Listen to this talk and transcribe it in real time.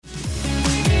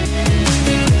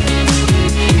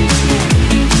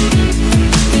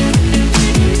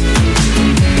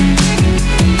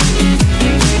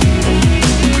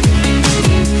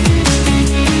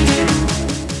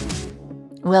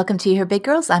Welcome to Your Big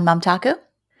Girls. I'm Mom Taku.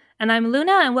 And I'm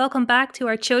Luna, and welcome back to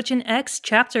our Chojin X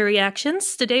chapter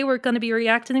reactions. Today we're going to be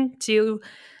reacting to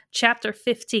chapter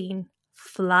 15,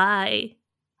 Fly.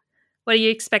 What are you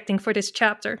expecting for this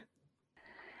chapter?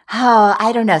 Oh,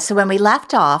 I don't know. So when we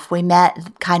left off, we met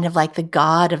kind of like the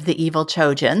god of the evil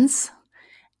Chojins.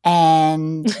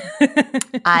 And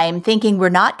I'm thinking we're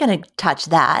not going to touch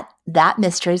that. That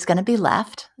mystery is going to be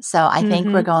left. So I think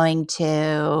we're going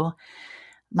to...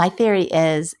 My theory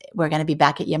is we're going to be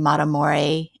back at Yamato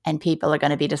Mori and people are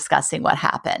going to be discussing what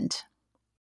happened.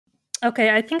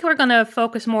 Okay, I think we're going to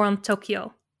focus more on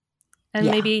Tokyo. And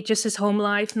maybe just his home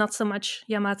life, not so much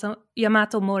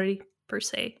Yamato Mori per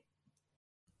se.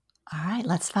 All right,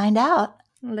 let's find out.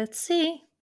 Let's see.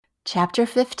 Chapter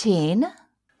 15,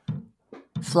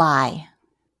 Fly.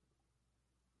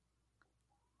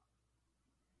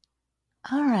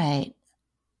 All right.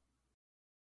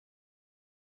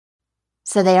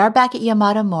 So they are back at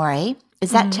Yamato Mori.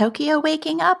 Is that Tokyo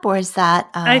waking up or is that...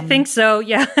 I think so,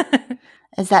 yeah.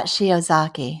 Is that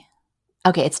Shiozaki?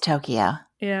 Okay, it's Tokyo.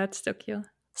 Yeah, it's Tokyo.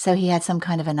 So he had some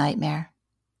kind of a nightmare.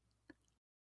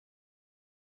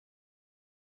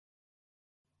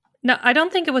 No, I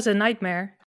don't think it was a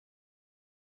nightmare.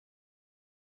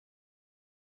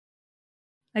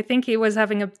 I think he was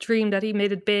having a dream that he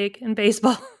made it big in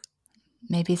baseball.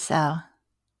 Maybe so.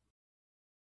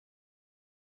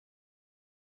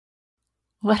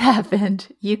 What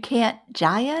happened? You can't,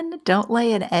 Giant? Don't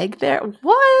lay an egg there?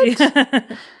 What?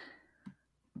 Yeah.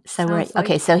 So we're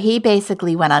okay. So he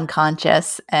basically went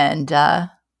unconscious, and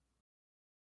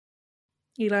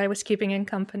Eli was keeping him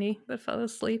company, but fell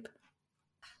asleep.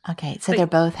 Okay, so they're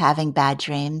both having bad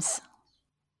dreams.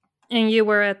 And you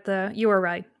were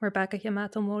right. We're back at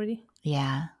Yamato Mori.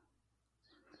 Yeah.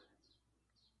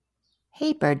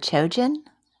 Hey, Bird Chojin.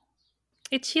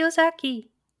 It's Shiozaki.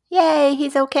 Yay,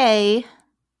 he's okay.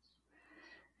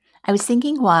 I was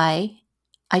thinking why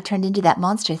I turned into that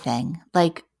monster thing,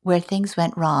 like where things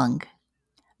went wrong.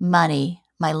 Money,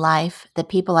 my life, the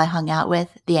people I hung out with,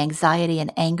 the anxiety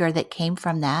and anger that came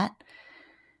from that.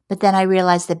 But then I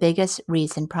realized the biggest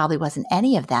reason probably wasn't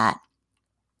any of that.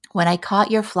 When I caught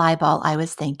your fly ball, I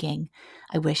was thinking,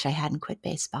 I wish I hadn't quit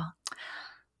baseball.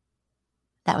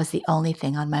 That was the only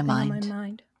thing on my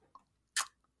mind.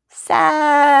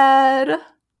 Sad.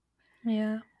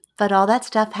 Yeah. But all that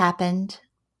stuff happened.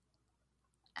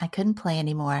 I couldn't play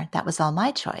anymore. That was all my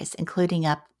choice, including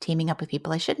teaming up with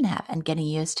people I shouldn't have and getting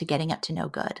used to getting up to no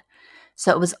good.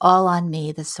 So it was all on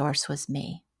me. The source was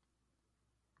me.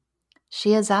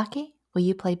 Shiozaki, will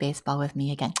you play baseball with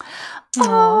me again?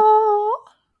 Oh,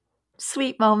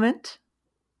 sweet moment.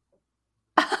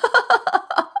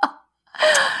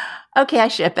 Okay, I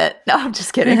ship it. No, I'm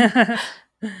just kidding.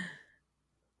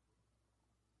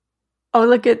 Oh,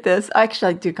 look at this. Actually,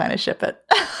 I do kind of ship it.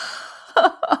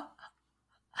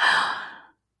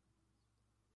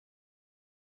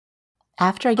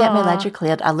 After I get my ledger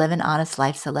cleared, I'll live an honest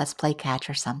life, so let's play catch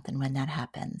or something when that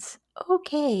happens.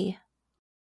 Okay.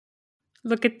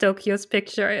 Look at Tokyo's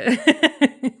picture.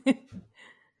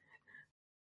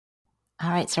 All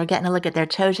right, so we're getting a look at their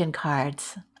Chojin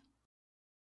cards.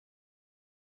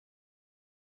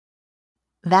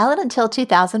 Valid until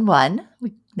 2001.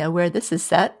 We know where this is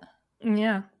set.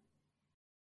 Yeah.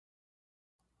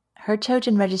 Her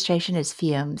Chojin registration is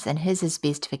Fumes, and his is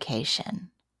Beastification.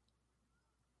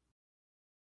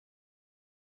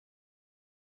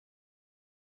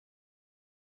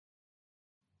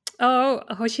 Oh,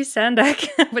 Hoshi Sandak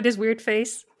with his weird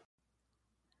face.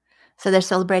 So they're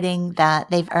celebrating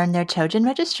that they've earned their Chojin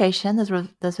registration. Those were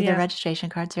their registration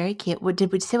cards. Very cute.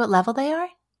 Did we say what level they are?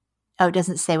 Oh, it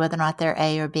doesn't say whether or not they're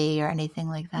A or B or anything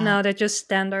like that. No, they're just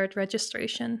standard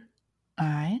registration. All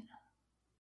right.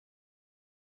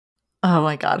 Oh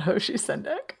my God, Hoshi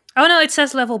Sandak. Oh no, it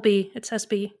says level B. It says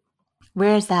B.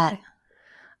 Where is that?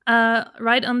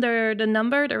 Right under the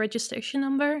number, the registration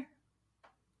number.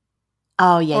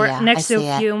 Oh, yeah, or next to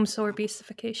Fumes or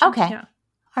Beastification. Okay. Yeah.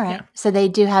 All right. Yeah. So they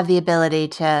do have the ability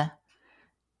to...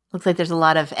 Looks like there's a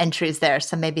lot of entries there,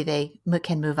 so maybe they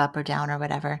can move up or down or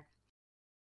whatever.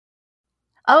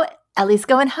 Oh, Ellie's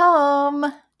going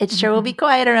home. It sure will be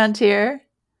quiet around here.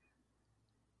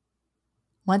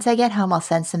 Once I get home, I'll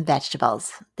send some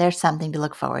vegetables. There's something to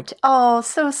look forward to. Oh,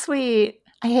 so sweet.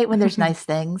 I hate when there's nice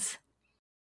things.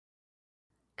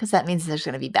 Because that means there's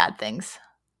going to be bad things.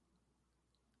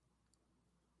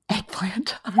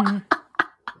 Eggplant.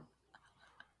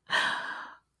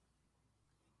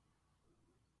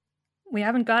 We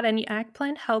haven't got any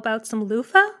eggplant. How about some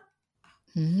loofah?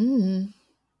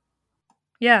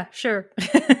 Yeah, sure.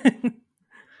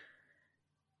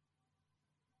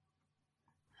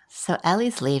 So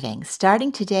Ellie's leaving.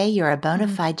 Starting today, you're a bona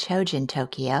Mhm. fide Chojin,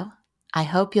 Tokyo. I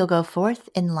hope you'll go forth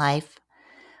in life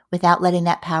without letting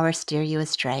that power steer you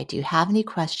astray. Do you have any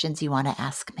questions you want to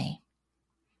ask me?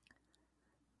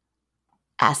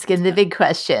 Asking the big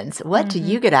questions. What do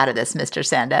you get out of this, Mr.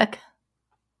 Sandek?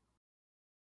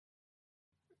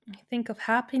 I think of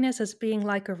happiness as being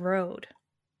like a road.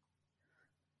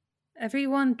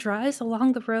 Everyone drives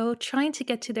along the road trying to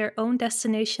get to their own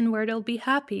destination where they'll be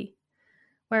happy.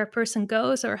 Where a person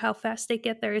goes or how fast they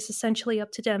get there is essentially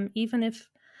up to them, even if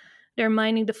they're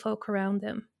minding the folk around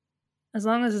them. As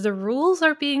long as the rules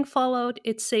are being followed,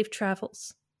 it's safe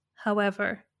travels.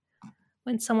 However,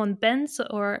 when someone bends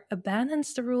or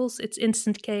abandons the rules, it's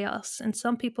instant chaos, and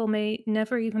some people may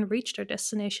never even reach their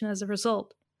destination as a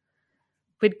result.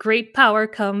 With great power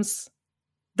comes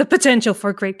the potential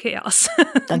for great chaos.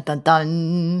 Dun, dun,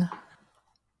 dun.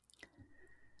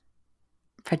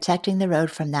 Protecting the road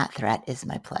from that threat is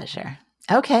my pleasure.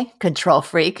 Okay, control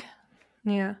freak.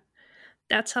 Yeah,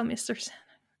 that's how Mr. Sen.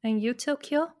 And you,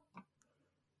 Tokyo?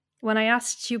 When I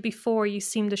asked you before, you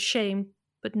seemed ashamed,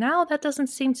 but now that doesn't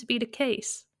seem to be the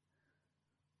case.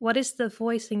 What is the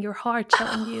voice in your heart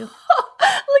telling you?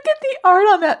 Look at the art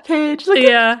on that page. Look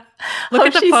Yeah. Look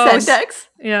at the Hoshi pose. Sendex.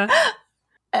 Yeah.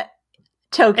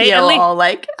 Tokyo Hey, Ellie. all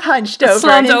like hunched over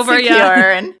Slumped and over, insecure.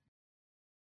 yeah. And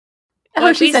Well,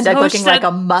 at Hoshi least Sendek Hosh looking like said-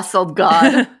 a muscled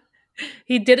god.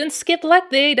 He didn't skip leg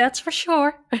day, that's for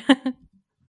sure.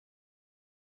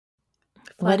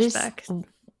 What is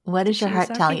Flashback. your heart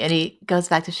Shiozaki. telling you? And he goes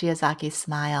back to Shiozaki's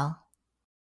smile.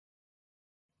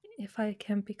 If I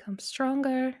can become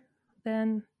stronger,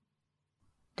 then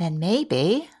Then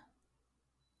maybe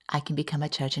I can become a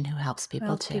Chojin who helps people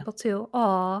helps too. people too.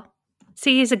 Aw.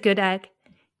 See, he's a good egg.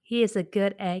 He is a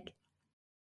good egg.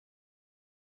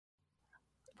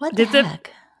 What Did the the-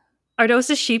 heck? Are those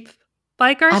the sheep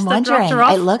bikers I'm that dropped wondering. her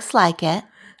off? It looks like it.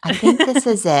 I think this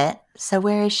is it. So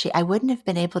where is she? I wouldn't have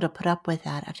been able to put up with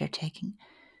that after taking.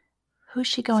 Who's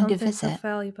she going to Something so visit?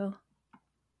 valuable.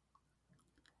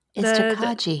 Is The-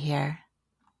 Takagi here?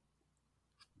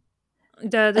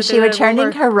 The Is she returning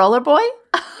roller- her roller boy?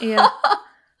 Yeah.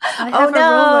 I Oh have a roller.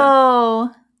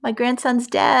 no! My grandson's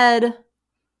dead.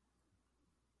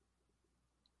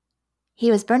 He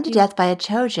was burned to He- death by a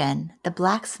Chojin. The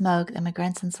black smoke and my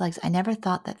grandson's legs. I never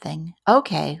thought that thing.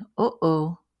 Okay.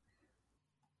 Uh-oh.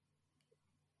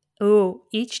 Ooh,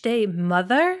 each day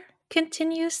mother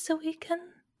continues to weaken?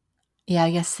 Yeah,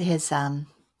 I guess his The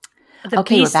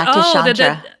Okay, we're beast- back to oh,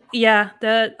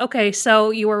 Chandra. okay, so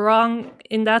you were wrong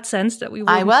in that sense that we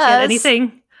wouldn't was. get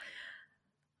anything.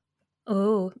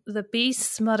 Oh, the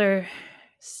beast's mother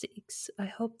seeks. I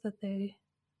hope that they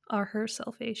are her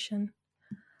salvation.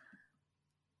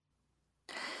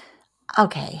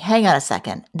 Okay, hang on a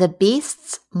second. The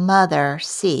beast's mother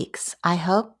seeks. I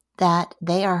hope that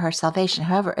they are her salvation.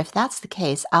 However, if that's the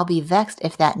case, I'll be vexed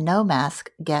if that no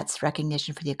mask gets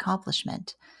recognition for the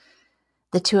accomplishment.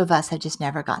 The two of us have just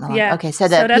never gotten along. Yeah, Okay, so so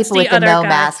the that's people the with the other no guy.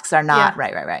 masks are not.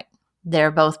 Yeah. Right.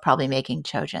 They're both probably making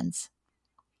Chojins.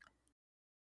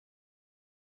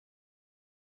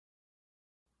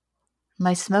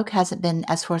 My smoke hasn't been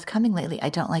as forthcoming lately. I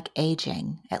don't like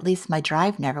aging. At least my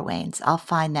drive never wanes. I'll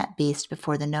find that beast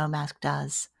before the no mask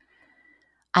does.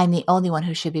 I'm the only one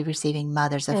who should be receiving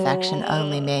mother's affection,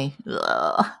 only me.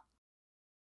 Ugh.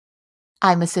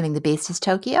 I'm assuming the beast is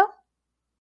Tokyo?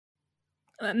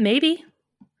 Maybe.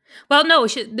 Well, no,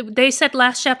 they said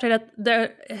last chapter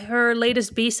that her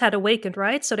latest beast had awakened,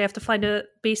 right? So they have to find a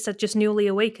beast that just newly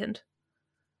awakened.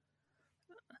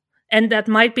 And that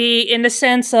might be in the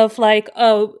sense of like,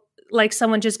 oh, like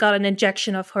someone just got an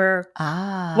injection of her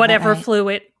whatever right.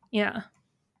 fluid. Yeah.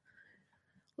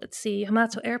 Let's see.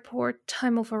 Hamato Airport,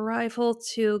 time of arrival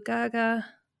to Gaga.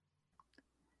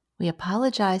 We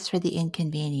apologize for the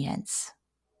inconvenience.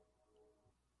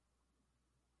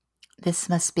 This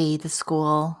must be the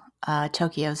school,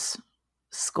 Tokyo's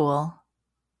school.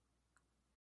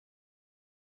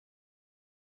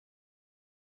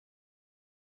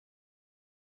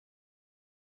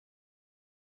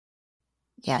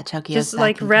 Yeah, Tokyo's Just back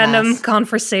like in random class.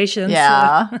 conversations.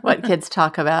 Yeah, what kids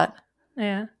talk about.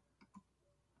 Yeah.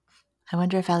 I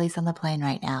wonder if Ellie's on the plane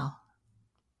right now.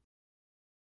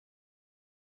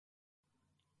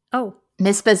 Oh.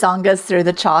 Miss Bazonga's through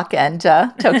the chalk and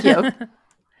Tokyo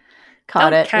caught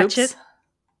Don't it. catch Oops. it.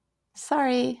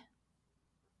 Sorry.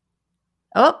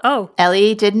 Oh, Oh.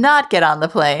 Ellie did not get on the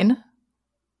plane.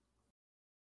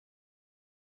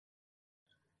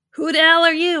 Who the hell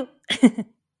are you?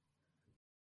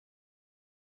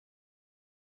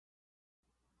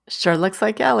 Sure looks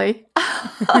like Ellie.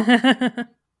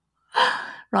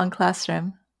 Wrong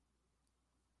classroom.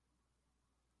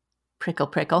 Prickle,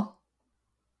 prickle.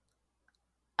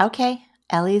 Okay,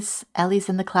 Ellie's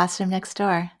in the classroom next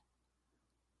door.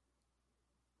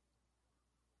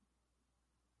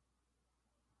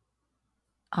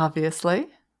 Obviously.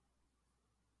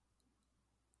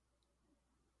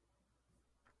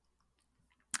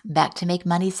 Back to make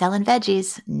money selling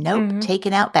veggies. Nope,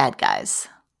 taking out bad guys.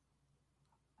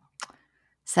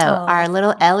 So our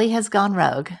little Ellie has gone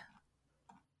rogue.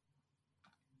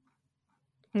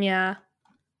 Yeah.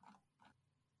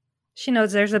 She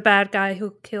knows there's a bad guy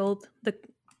who killed the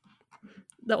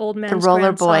old man's The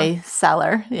roller grandson. boy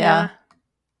seller. Yeah.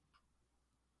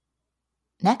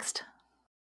 Next.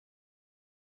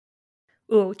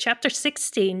 Ooh, chapter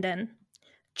 16 then.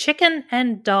 Chicken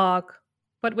and dog.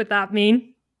 What would that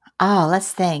mean? Oh,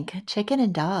 let's think. Chicken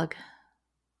and dog.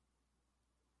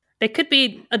 They could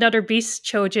be another beast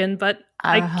Chojin, but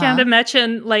I can't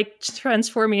imagine like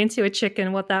transforming into a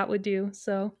chicken, what that would do.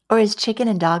 So, or is chicken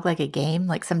and dog like a game,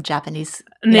 like some Japanese?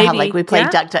 Maybe, you know how, like we play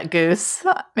Duck Duck Goose.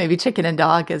 Maybe chicken and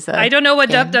dog is a. I don't know what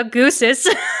game. Duck Duck Goose is.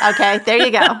 Okay, there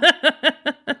you go.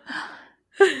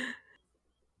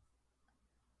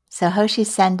 So Hoshi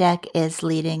Sendek is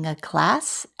leading a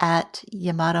class at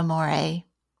Yamato More.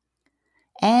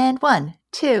 And 1,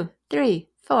 2, 3,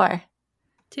 4.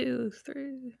 2,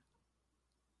 3.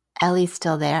 Ellie's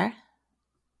still there.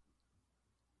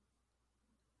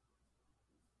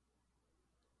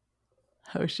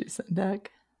 Hoshi Sendek.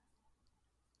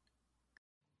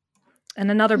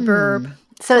 And another burb.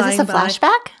 So is this a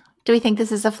flashback? Do we think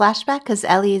this is a flashback? Because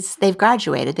they've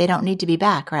graduated. They don't need to be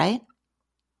back, right?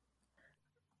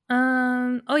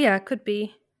 Oh yeah, it could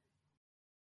be.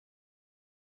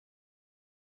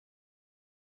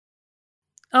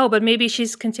 Oh, but maybe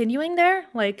she's continuing there?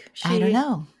 Like I don't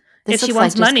know. This if she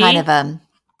looks wants like money, just kind of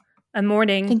a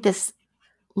morning I think this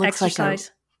looks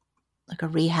exercise. like a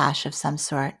rehash of some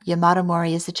sort. Yamato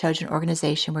Mori is a Chojin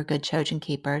organization where good Chojin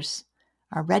keepers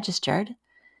are registered.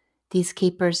 These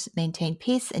keepers maintain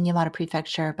peace in Yamato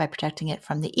Prefecture by protecting it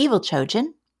from the evil Chojin,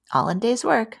 all in day's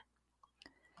work.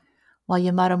 While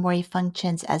Yamato Mori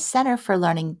functions as center for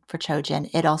learning for Chojin,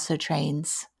 it also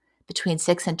trains between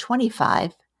 6 and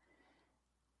 25,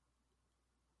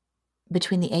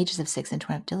 between the ages of 6 and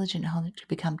 20, diligent to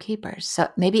become keepers. So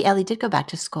maybe Ellie did go back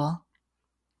to school.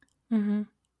 Mm-hmm.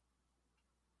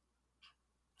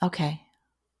 Okay.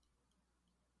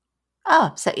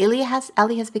 Oh, so Ellie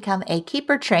has become a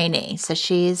keeper trainee. So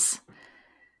she's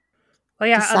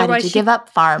decided to give up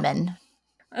farming.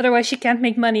 Otherwise, she can't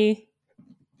make money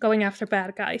going after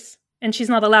bad guys. And she's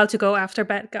not allowed to go after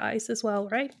bad guys as well,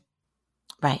 right?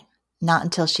 Right. Not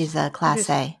until she's a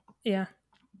Class A. Yeah.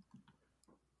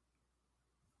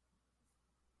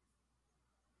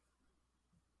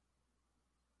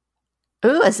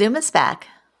 Ooh, Azuma's back.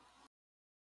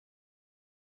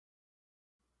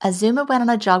 Azuma went on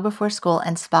a jog before school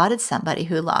and spotted somebody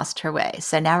who lost her way.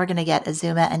 So now we're going to get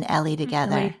Azuma and Ellie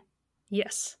together.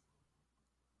 Yes.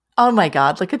 Oh my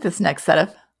God, look at this next set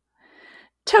of...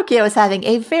 Tokyo is having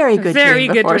a very good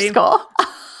dream before school.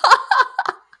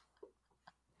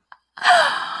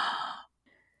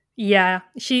 Yeah,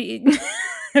 she...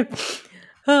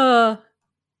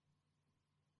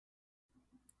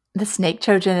 The snake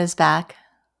Chojin is back.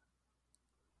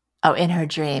 Oh, in her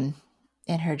dream.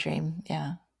 In her dream,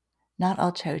 yeah. Not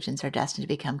all Chojins are destined to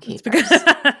become keepers.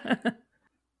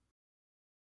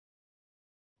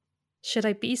 Should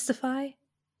I beastify?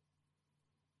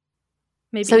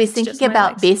 Maybe so he's thinking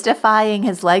about beastifying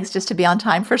his legs just to be on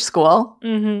time for school?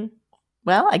 Mm-hmm.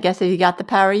 Well, I guess if you got the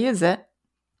power, use it.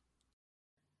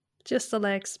 Just the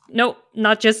legs. Nope,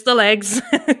 not just the legs.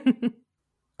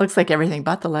 Looks like everything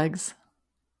but the legs.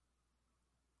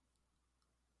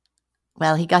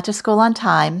 Well, he got to school on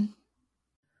time.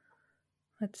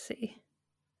 Let's see.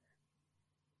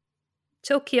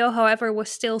 Tokyo, however,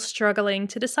 was still struggling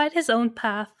to decide his own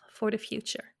path for the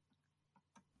future.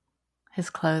 His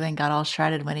clothing got all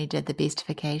shredded when he did the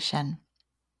beastification.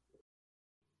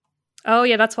 Oh,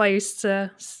 yeah, that's why his fellow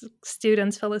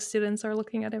students are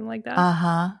looking at him like that.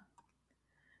 Uh-huh.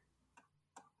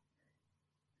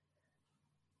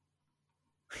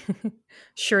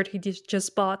 Shirt he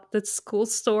just bought at the school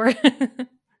store.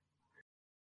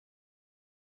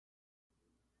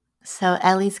 So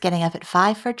Ellie's getting up at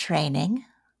 5 for training.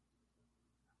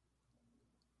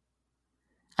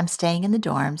 I'm staying in the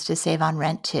dorms to save on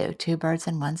rent too. 2 birds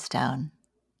and 1 stone.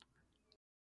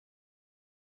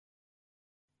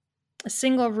 A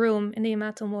single room in the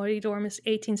Yamato Mori dorm is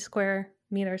 18 square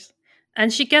meters.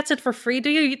 And she gets it for free. Do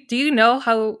you know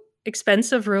how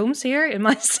expensive rooms here in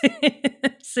my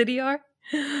city are?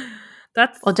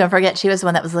 Well, don't forget, she was the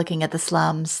one that was looking at the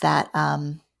slums that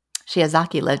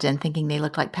Shiozaki lived in, thinking they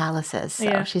look like palaces, so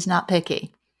Yeah. she's not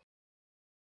picky.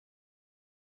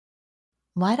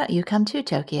 Why don't you come too,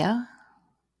 Tokyo?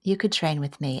 You could train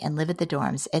with me and live at the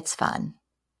dorms. It's fun.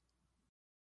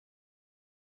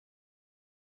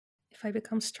 If I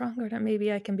become stronger, then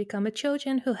maybe I can become a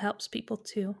Chojin who helps people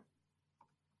too.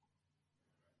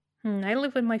 I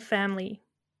live with my family.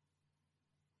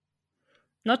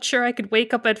 Not sure I could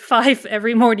wake up at 5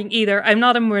 every morning either. I'm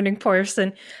not a morning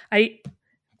person. I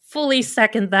fully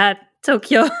second that,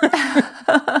 Tokyo.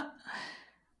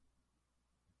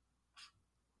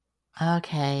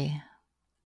 Okay.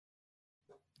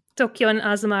 Tokyo and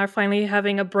Azuma are finally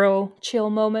having a bro chill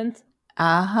moment.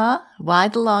 Uh-huh. Why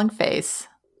the long face?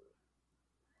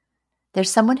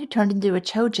 There's someone who turned into a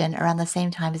Chojin around the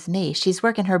same time as me. She's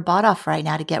working her butt off right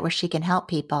now to get where she can help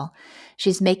people.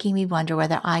 She's making me wonder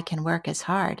whether I can work as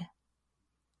hard.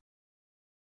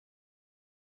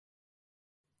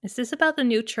 Is this about the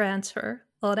new transfer,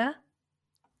 Oda?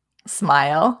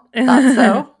 Smile. Thought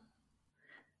so.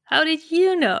 How did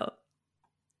you know?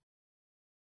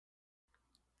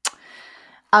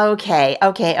 Okay.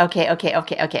 Oh,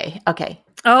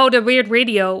 the weird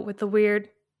radio with the weird,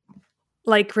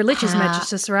 like, religious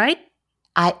messages, right?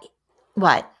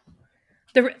 What?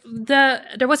 There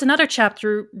was another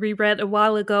chapter we read a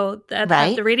while ago that Right.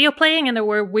 had the radio playing, and there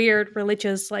were weird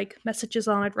religious, like, messages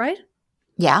on it, right?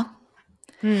 Yeah.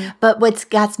 But what's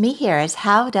got me here is,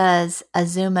 how does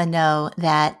Azuma know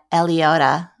that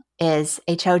Eliota is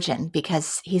a Chojin?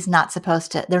 Because they're not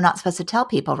supposed to tell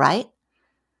people, right?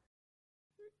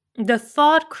 The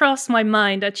thought crossed my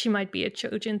mind that she might be a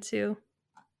Chojin too.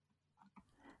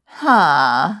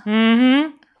 Huh.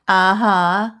 Mm-hmm.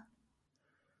 Uh-huh.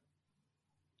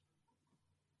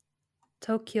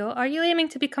 Tokyo, are you aiming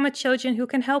to become a Chojin who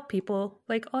can help people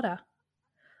like Oda?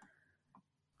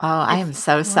 Oh, I am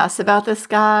so sus about this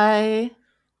guy.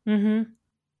 Mm-hmm.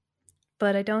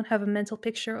 But I don't have a mental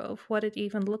picture of what it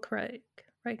even looks like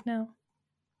right now.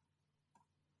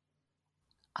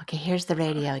 Okay, here's the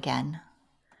radio again.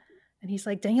 And he's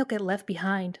like, then you'll get left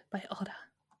behind by Oda.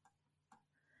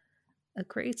 A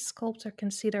great sculptor can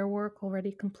see their work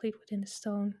already complete within the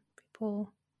stone.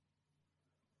 People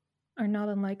are not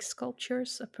unlike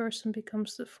sculptures. A person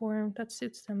becomes the form that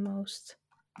suits them most.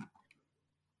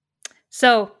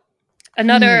 So,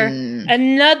 another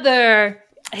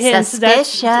hint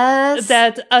Suspicious.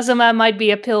 that Azuma might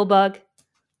be a pill bug.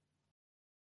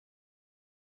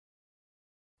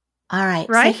 All right.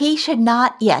 Right? So he should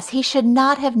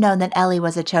not have known that Ellie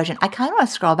was a Chojin. I kind of want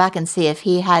to scroll back and see if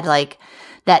he had like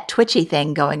that twitchy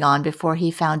thing going on before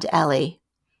he found Ellie.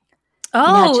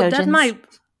 Oh, that might.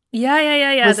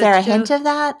 Yeah. Was there a hint of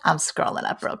that? I'm scrolling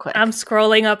up real quick. I'm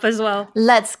scrolling up as well.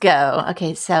 Let's go.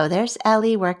 Okay, so there's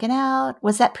Ellie working out.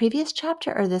 Was that previous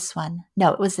chapter or this one?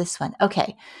 No, it was this one.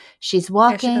 Okay. She's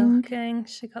walking. Yeah,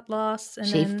 she got lost. And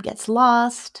she gets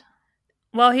lost.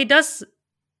 Well, he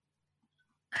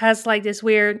has like this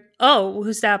weird,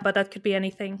 who's that? But that could be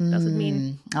anything. Doesn't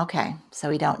mean. Okay, so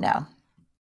we don't know.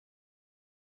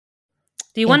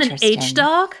 Do you want an H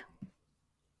dog?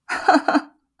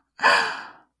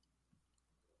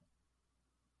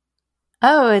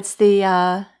 Oh, it's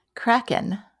the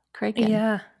Kraken.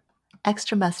 Yeah.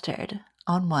 Extra mustard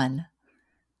on one.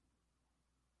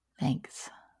 Thanks.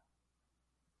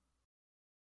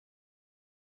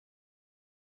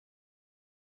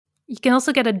 You can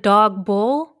also get a dog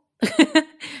bowl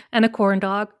and a corn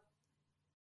dog.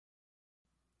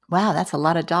 Wow, that's a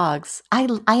lot of dogs. I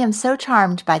am so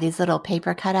charmed by these little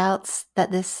paper cutouts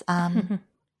that this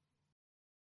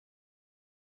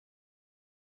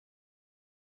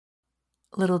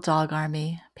little dog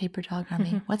army, paper dog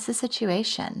army. What's the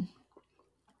situation?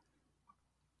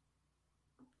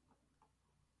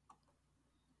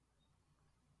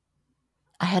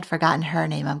 I had forgotten her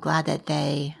name. I'm glad that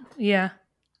they... Yeah.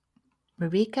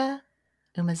 Rurika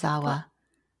Umazawa.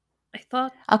 I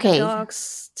thought the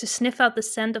dogs to sniff out the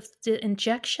scent of the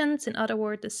injections, in other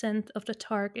words, the scent of the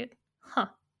target. Huh.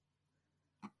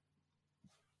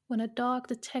 When a dog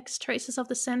detects traces of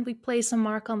the scent, we place a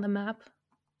mark on the map.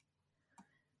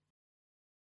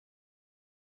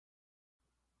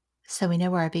 So we know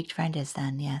where our big friend is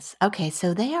then, yes. Okay,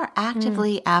 so they are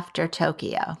actively after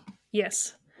Tokyo.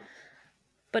 Yes.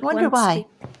 But I wonder why.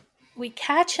 We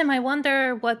catch him, I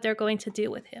wonder what they're going to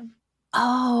do with him.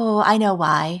 Oh, I know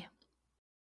why.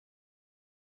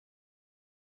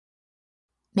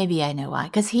 Maybe I know why.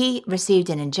 Because he received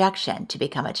an injection to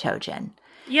become a Chojin.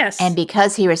 Yes. And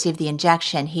because he received the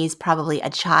injection, he's probably a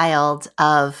child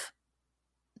of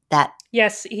that.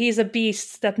 Yes, he's a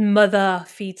beast that mother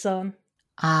feeds on.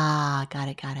 Ah, got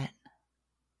it.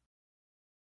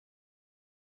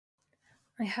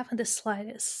 I haven't the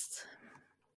slightest.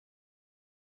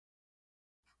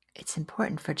 It's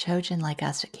important for Chojin like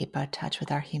us to keep our touch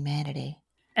with our humanity.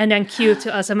 And then cue to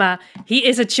Asama. He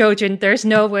is a Chojin. There's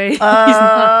no way he's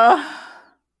not.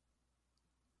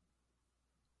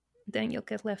 Then you'll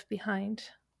get left behind.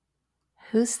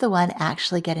 Who's the one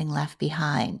actually getting left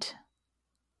behind?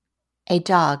 A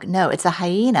dog. No, it's a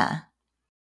hyena.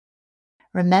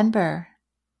 I remember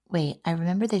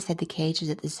they said the cages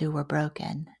at the zoo were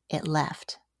broken. It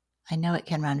left. I know it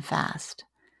can run fast.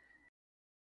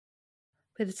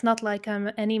 But it's not like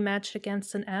I'm any match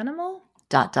against an animal? ...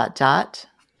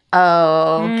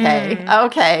 Oh,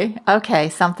 okay. Okay,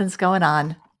 something's going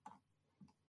on.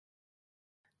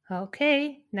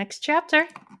 Okay, next chapter.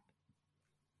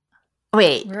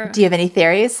 Wait, do you have any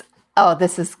theories? Oh,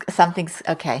 this is something's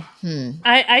okay.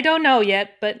 I don't know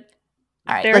yet, but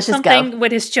all right, there's something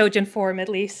with his Chojin form at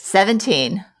least.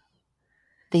 17.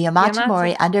 The Yamato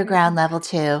Mori Underground Level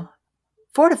 2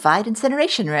 Fortified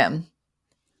Incineration Room.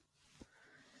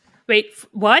 Wait,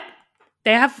 what?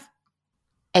 They have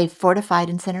a fortified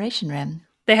incineration room.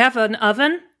 They have an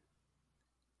oven?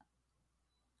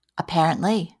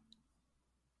 Apparently.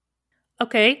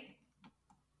 Okay.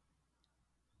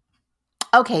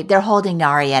 Okay, they're holding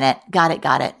Nari in it. Got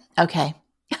it. Okay.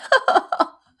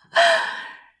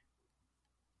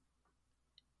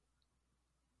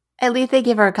 At least they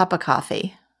give her a cup of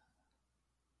coffee.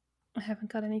 I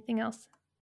haven't got anything else.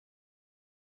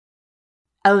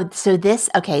 Oh, so this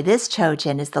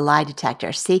Chojin is the lie detector.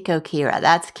 Seiko Kira.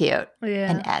 That's cute.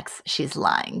 Yeah. An X. She's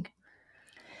lying.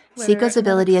 Seiko's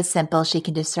ability is simple. She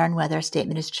can discern whether a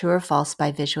statement is true or false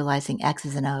by visualizing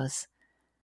X's and O's.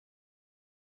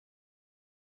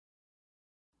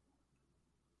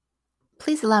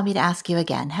 Please allow me to ask you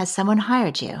again. Has someone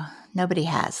hired you? Nobody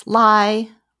has. Lie.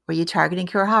 Were you targeting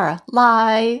Kurohara?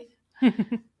 Lie.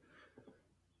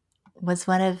 Was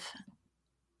one of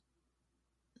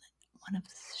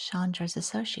Chandra's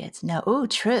associates. No. Ooh,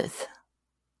 truth.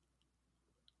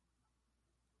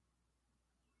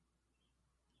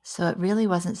 So it really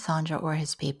wasn't Sandra or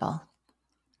his people.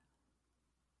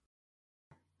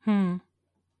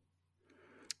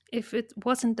 If it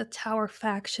wasn't the Tower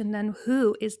faction, then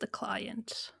who is the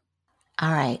client?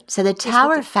 All right. So the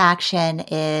Tower faction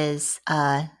is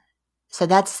so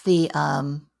that's the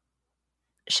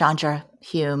Chandra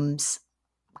Hume's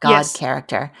God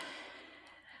character.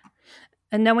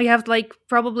 And then we have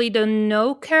probably the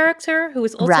No character who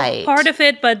is also part of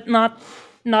it, but not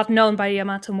known by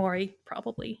Yamato Mori,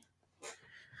 probably.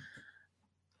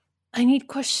 I need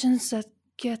questions that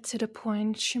get to the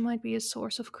point. She might be a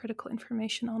source of critical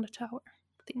information on the tower,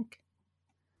 I think.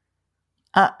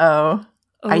 Uh-oh.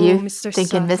 Are you Mr.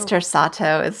 thinking Sato. Mr.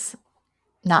 Sato is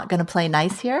not going to play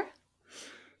nice here?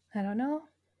 I don't know.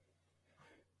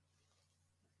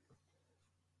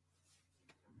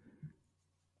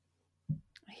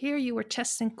 I hear you were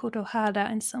testing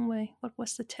Kurohara in some way. What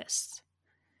was the test?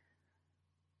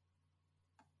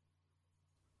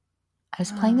 I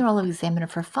was playing the role of examiner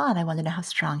for fun. I wanted to know how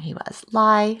strong he was.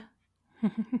 Lie.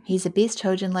 He's a beast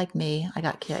Chojin like me. I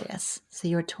got curious. So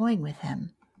you were toying with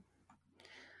him.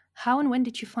 How and when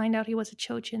did you find out he was a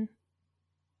Chojin?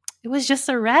 It was just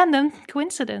a random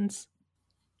coincidence.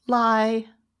 Lie.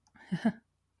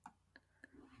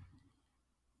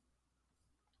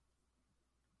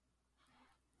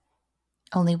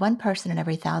 Only one person in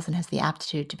every 1,000 has the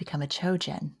aptitude to become a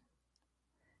Chojin.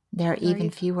 There are even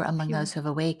fewer among those who have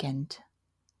awakened.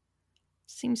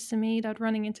 Seems to me that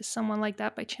running into someone like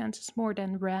that by chance is more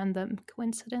than random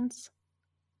coincidence.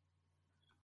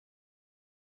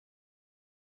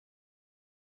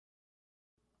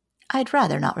 I'd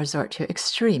rather not resort to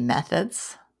extreme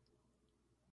methods.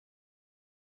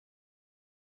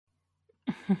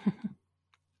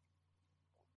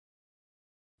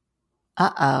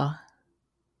 Uh-oh.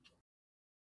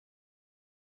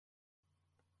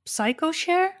 Psycho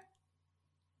Share?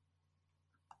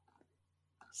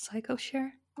 Psycho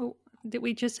Share? Oh, did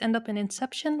we just end up in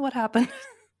Inception? What happened?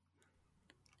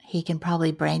 He can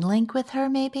probably brain link with her,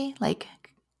 maybe?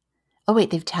 Oh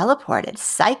wait, they've teleported.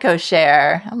 Psycho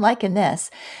Share. I'm liking this.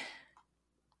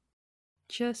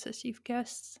 Just as you've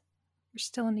guessed, we're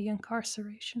still in the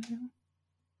incarceration room.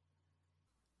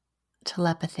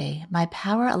 Telepathy. My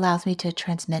power allows me to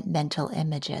transmit mental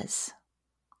images.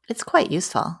 It's quite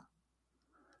useful.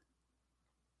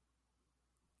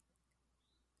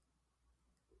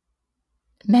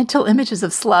 Mental images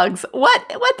of slugs. What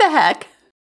the heck?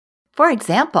 For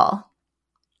example,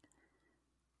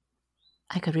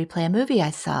 I could replay a movie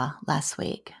I saw last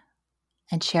week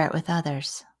and share it with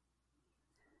others.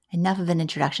 Enough of an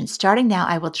introduction. Starting now,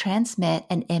 I will transmit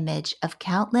an image of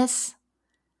countless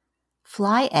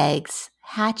Fly eggs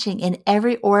hatching in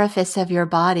every orifice of your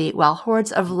body while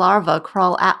hordes of larvae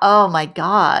crawl out. Oh my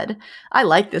God. I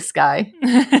like this guy.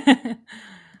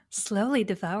 Slowly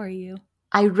devour you.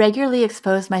 I regularly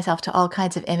expose myself to all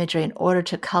kinds of imagery in order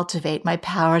to cultivate my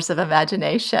powers of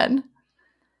imagination.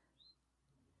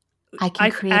 I can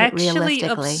I've create it actually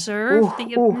realistically. observed the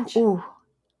image.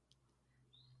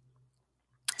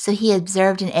 So he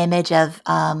observed an image of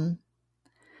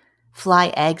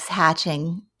fly eggs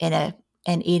hatching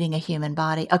and eating a human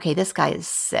body. Okay, this guy is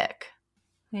sick.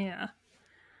 Yeah.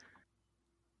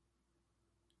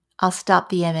 I'll stop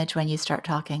the image when you start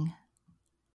talking.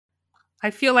 I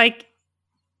feel like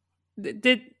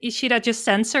did Ishida just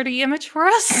censor the image for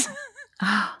us?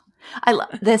 I love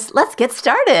this. Let's get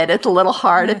started. It's a little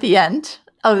hard at the end.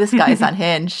 Oh, this guy's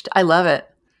unhinged. I love it.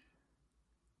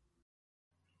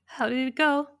 How did it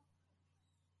go?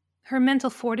 Her mental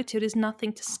fortitude is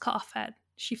nothing to scoff at.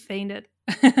 She fainted.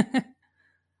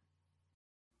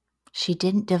 She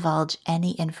didn't divulge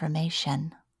any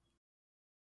information.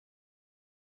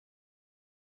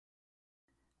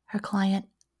 Her client,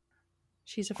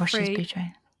 She's or she's afraid.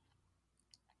 betrayed,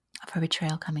 of her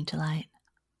betrayal coming to light.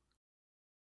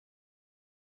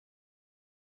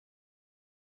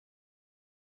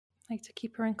 Like to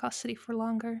keep her in custody for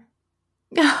longer.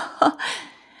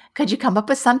 Could you come up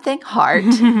with something? Heart.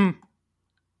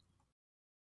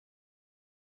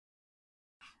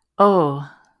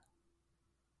 Oh.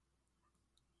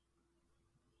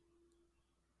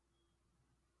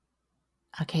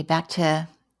 Okay, back to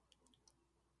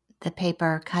the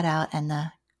paper cutout and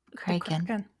the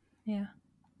kraken. Yeah.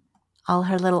 All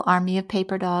her little army of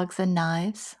paper dogs and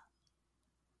knives.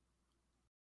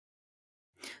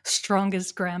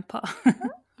 Strongest grandpa.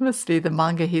 Must be the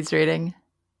manga he's reading.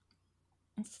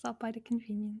 Let's stop by the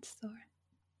convenience store.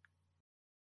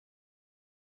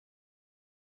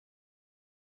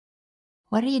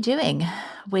 What are you doing?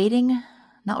 Waiting?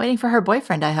 Not waiting for her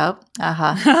boyfriend, I hope.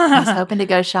 I was hoping to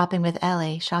go shopping with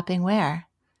Ellie. Shopping where?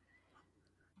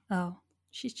 Oh,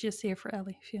 she's just here for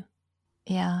Ellie. Phew.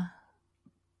 Yeah.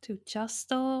 To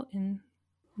Justo in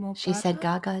Mobata? She said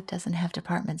Gaga doesn't have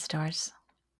department stores.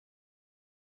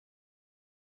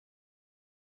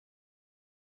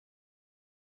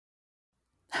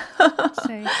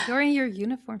 Say, you're in your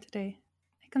uniform today.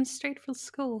 I come straight from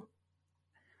school.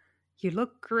 You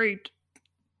look great.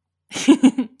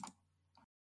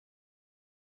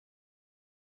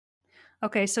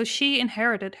 Okay, so she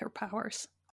inherited her powers.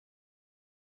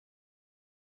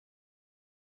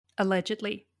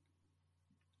 Allegedly.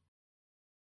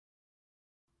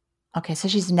 Okay, so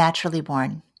she's naturally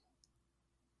born.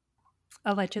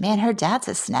 Allegedly. Man, her dad's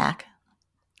a snack.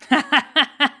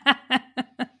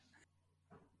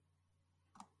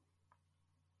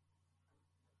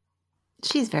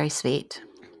 She's very sweet.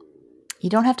 You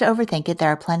don't have to overthink it. There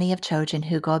are plenty of Chojin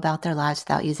who go about their lives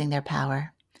without using their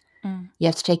power. You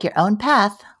have to take your own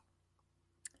path.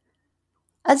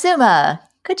 Azuma,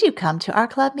 could you come to our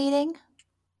club meeting?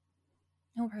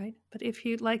 All right, but if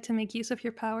you'd like to make use of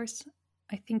your powers,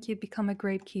 I think you'd become a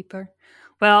great keeper.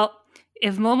 Well,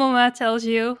 if Momoma tells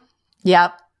you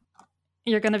Yep.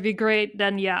 You're going to be great,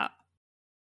 then yeah.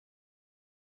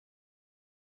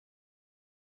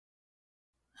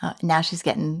 Now she's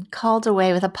getting called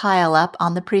away with a pile up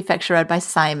on the prefecture road by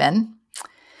Simon.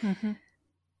 Mm-hmm.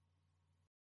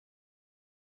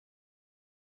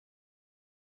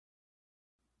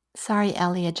 Sorry,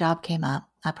 Ellie, a job came up.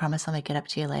 I promise I'll make it up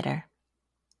to you later.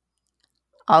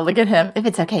 Oh, look at him. If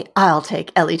it's okay, I'll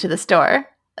take Ellie to the store.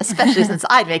 Especially since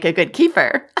I'd make a good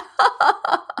keeper.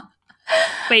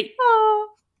 Wait. Oh,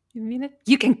 you mean it?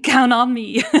 You can count on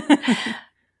me.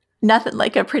 Nothing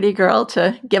like a pretty girl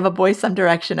to give a boy some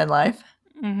direction in life.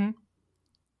 Mm-hmm.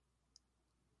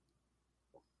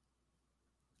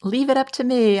 Leave it up to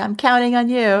me. I'm counting on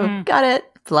you. Got it.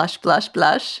 Blush, blush,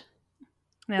 blush.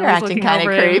 Now you're acting kind of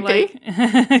creepy.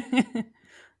 Like...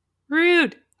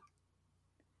 Rude.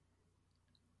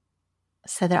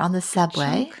 So they're on the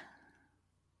subway. Chunk.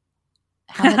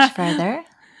 How much further?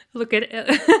 Look at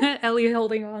Ellie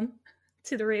holding on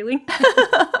to the railing.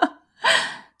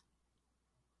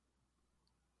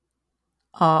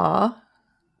 Aww.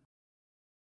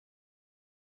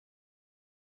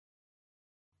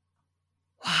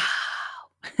 Wow.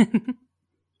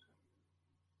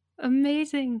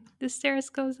 Amazing. The stairs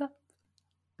goes up.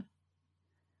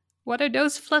 What are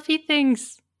those fluffy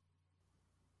things?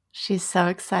 She's so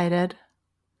excited.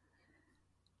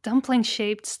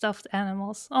 Dumpling-shaped stuffed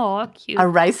animals. Oh, cute. A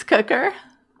rice cooker?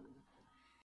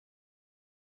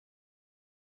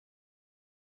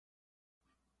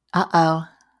 Uh-oh.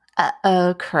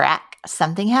 Uh-oh, crack.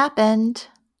 Something happened.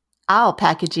 I'll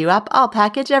package you up. I'll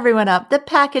package everyone up. The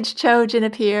package Chojin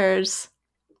appears.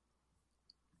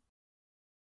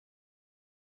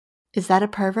 Is that a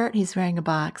pervert? He's wearing a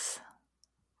box.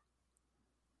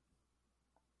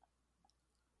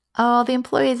 Oh, the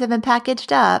employees have been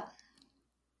packaged up.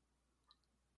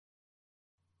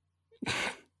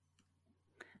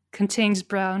 Contains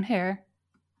brown hair.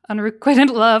 Unrequited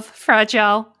love.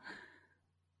 Fragile.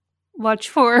 Watch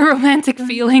for romantic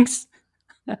feelings.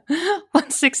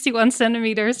 161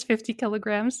 centimeters, 50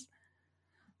 kilograms.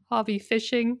 Hobby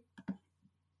fishing.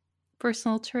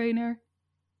 Personal trainer.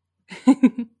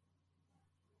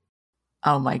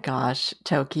 Oh my gosh,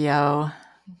 Tokyo.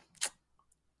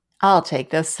 I'll take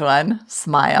this one.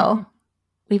 Smile. Mhm.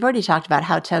 We've already talked about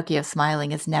how Tokyo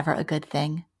smiling is never a good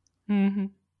thing. Mm-hmm.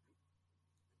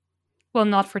 Well,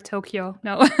 not for Tokyo,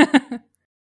 no.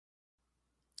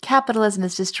 Capitalism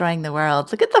is destroying the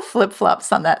world. Look at the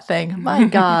flip-flops on that thing. My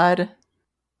God.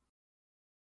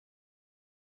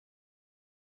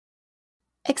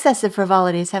 Excessive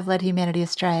frivolities have led humanity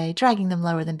astray, dragging them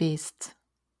lower than beasts.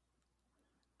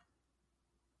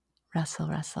 Wrestle,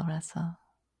 wrestle, wrestle.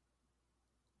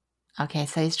 Okay,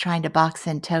 so he's trying to box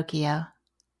in Tokyo.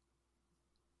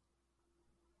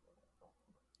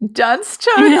 Dunce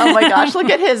Chojin. Oh my gosh, look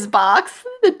at his box.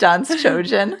 The Dunce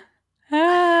Chojin.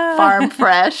 Farm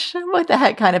fresh. What the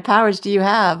heck kind of powers do you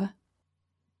have?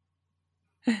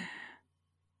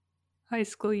 High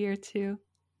school year 2.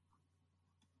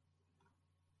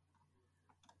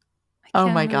 Oh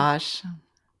my gosh.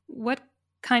 What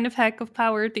kind of heck of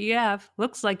power do you have?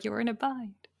 Looks like you're in a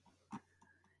bind.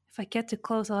 If I get too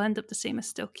close, I'll end up the same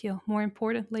as Tokyo. More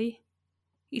importantly,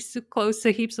 he's too close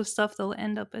to heaps of stuff that'll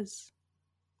end up as...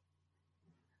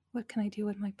 What can I do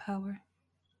with my power?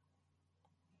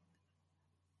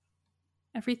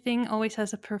 Everything always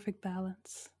has a perfect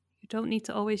balance. You don't need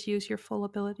to always use your full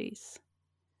abilities.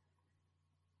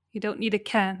 You don't need a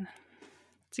can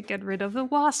to get rid of the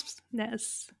wasp's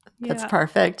nest. That's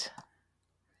perfect.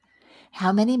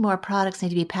 How many more products need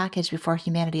to be packaged before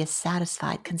humanity is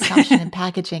satisfied? Consumption and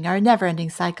packaging are a never-ending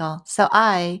cycle. So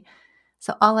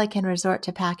all I can resort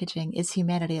to packaging is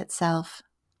humanity itself.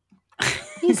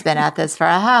 He's been at this for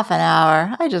a half an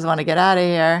hour. I just want to get out of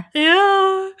here.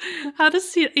 Yeah. How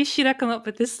does Ishida come up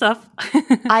with this stuff?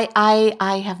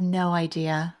 I have no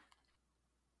idea.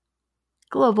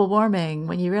 Global warming,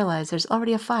 when you realize there's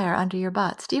already a fire under your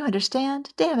butts. Do you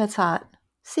understand? Damn, it's hot.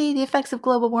 See, the effects of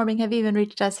global warming have even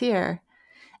reached us here.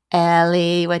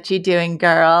 Ellie, what you doing,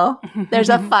 girl? There's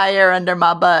a fire under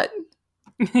my butt.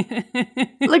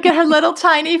 Look at her little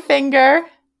tiny finger.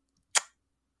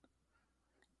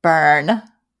 Burn.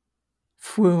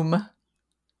 Fwoom.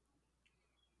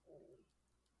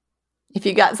 If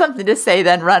you got something to say,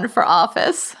 then run for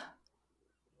office.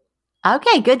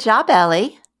 Okay, good job,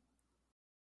 Ellie.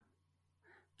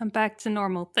 I'm back to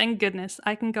normal. Thank goodness.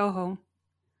 I can go home.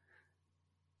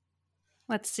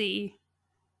 Let's see.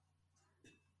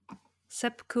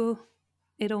 Seppuku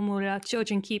Iromura,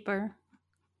 Chojin Keeper.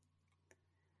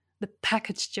 The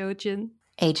package Chojin.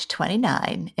 Age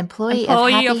 29. Employee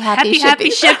of happy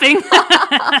shipping.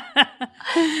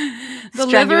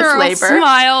 Deliverer of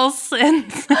smiles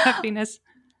and happiness.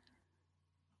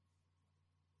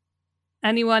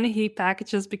 Anyone he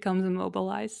packages becomes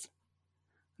immobilized.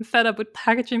 I'm fed up with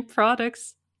packaging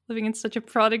products, living in such a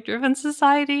product-driven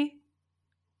society.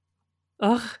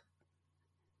 Ugh.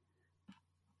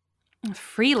 A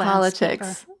freelance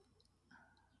Politics. keeper.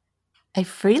 A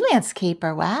freelance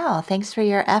keeper. Wow. Thanks for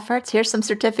your efforts. Here's some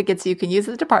certificates you can use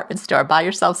at the department store. Buy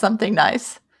yourself something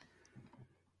nice.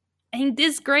 Ain't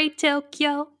this great,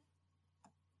 Tokyo?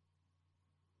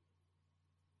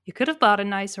 You could have bought a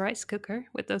nice rice cooker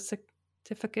with those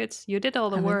certificates. You did all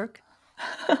the work.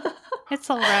 It's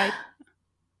all right.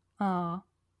 Aw.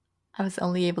 I was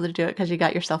only able to do it because you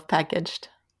got yourself packaged.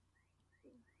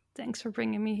 Thanks for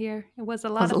bringing me here. It was a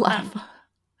lot of fun.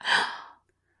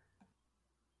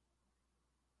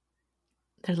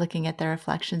 They're looking at their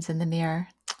reflections in the mirror.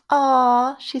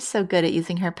 Aw, she's so good at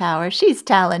using her power. She's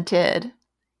talented.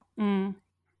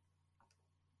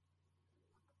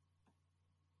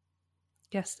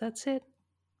 Guess that's it.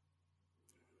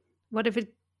 What if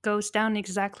it goes down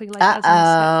exactly like Esme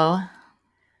said?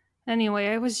 Anyway,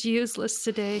 I was useless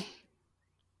today.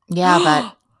 Yeah,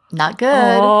 but not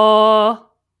good. Oh.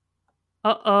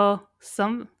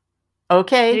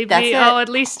 Okay, maybe that's it. I'll at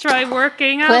least try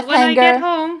working out when I get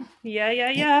home.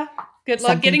 Yeah. Good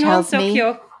luck getting home,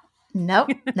 Tokyo.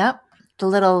 Nope. The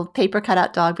little paper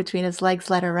cutout dog between his legs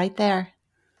led her right there.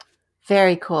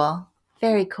 Very cool.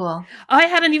 Very cool. I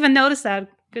hadn't even noticed that.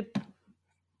 Good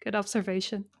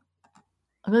observation.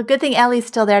 Well, good thing Ellie's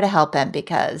still there to help him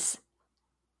because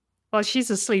Well, she's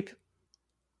asleep.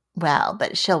 Well,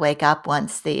 but she'll wake up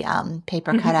once the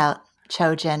paper cutout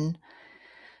Chojin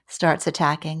starts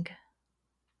attacking.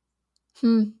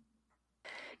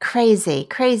 Crazy,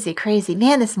 crazy, crazy.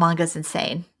 Man, this manga's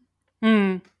insane.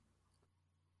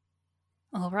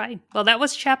 All right. Well, that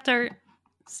was chapter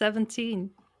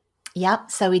 17.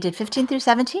 Yep. So we did 15 through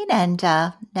 17, and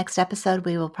next episode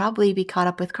we will probably be caught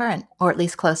up with current, or at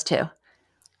least close to.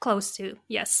 Close to,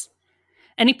 yes.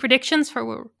 Any predictions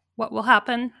for what will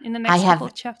happen in the next couple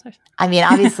of chapters? I mean,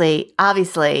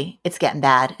 obviously, it's getting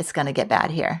bad. It's going to get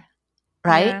bad here,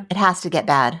 right? Yeah. It has to get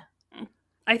bad.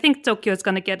 I think Tokyo's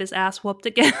going to get his ass whooped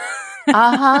again.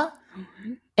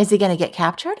 Is he going to get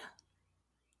captured?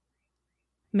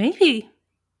 Maybe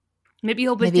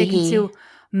he'll be taken to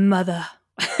Mother.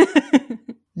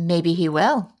 Maybe he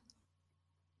will.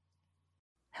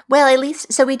 Well, at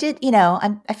least, so we did,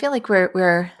 I feel like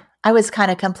I was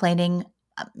kind of complaining,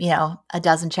 a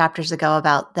dozen chapters ago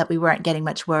about that we weren't getting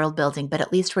much world building, but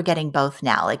at least we're getting both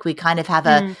now. Like we kind of have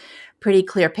a pretty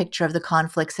clear picture of the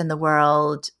conflicts in the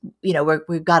world.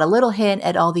 We've got a little hint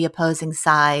at all the opposing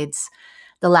sides,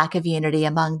 the lack of unity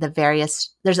among the various,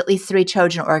 there's at least 3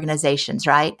 Chojin organizations,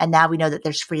 right? And now we know that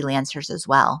there's freelancers as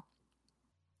well.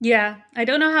 Yeah. I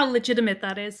don't know how legitimate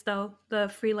that is, though,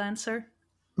 the freelancer.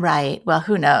 Right. Well,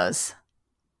 who knows?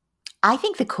 I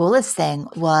think the coolest thing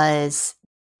was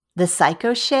the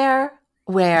psycho share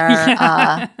where,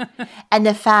 and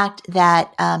the fact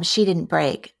that she didn't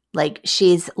break. Like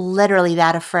she's literally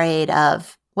that afraid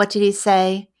of, what did he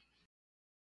say?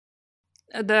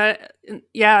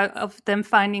 Of them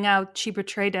finding out she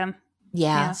betrayed him.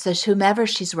 Yeah. So whomever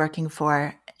she's working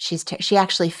for, she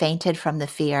actually fainted from the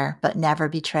fear, but never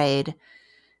betrayed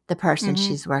the person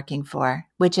she's working for,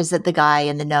 which is the guy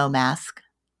in the no mask.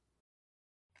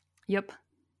 Yep.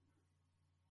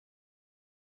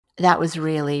 That was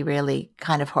really, really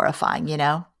kind of horrifying,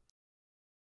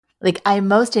 Like I'm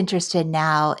most interested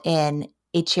now in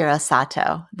Ichiro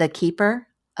Sato, the keeper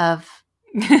of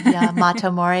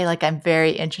Matomori. Like I'm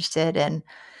very interested in,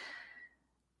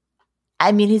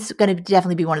 I mean, he's going to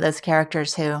definitely be one of those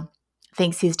characters who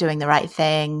thinks he's doing the right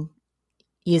thing,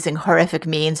 using horrific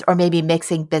means, or maybe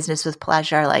mixing business with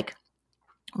pleasure, like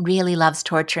really loves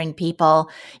torturing people,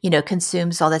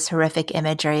 consumes all this horrific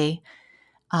imagery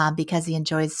because he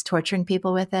enjoys torturing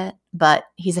people with it. But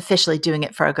he's officially doing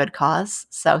it for a good cause.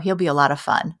 So he'll be a lot of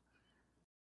fun.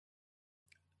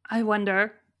 I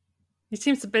wonder. He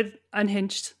seems a bit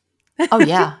unhinged. Oh,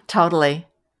 yeah, totally.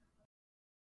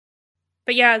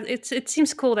 But yeah, it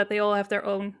seems cool that they all have their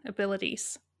own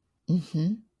abilities.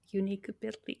 Mm-hmm. Unique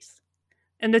abilities.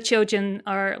 And the Chojin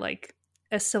are like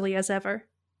as silly as ever.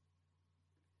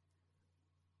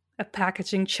 A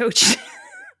packaging Chojin.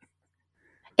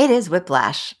 It is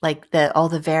whiplash, like all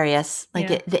the various,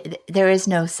 like there is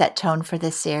no set tone for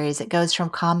this series. It goes from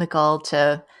comical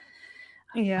to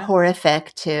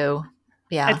horrific to,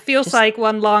 It feels like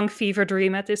one long fever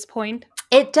dream at this point.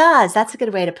 It does. That's a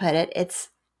good way to put it. It's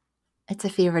a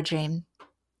fever dream.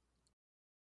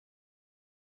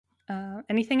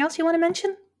 Anything else you want to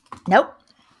mention? Nope.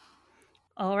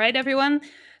 All right, everyone.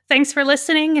 Thanks for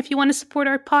listening. If you want to support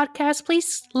our podcast,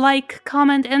 please like,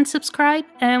 comment, and subscribe.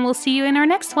 And we'll see you in our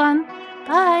next one.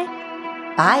 Bye.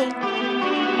 Bye.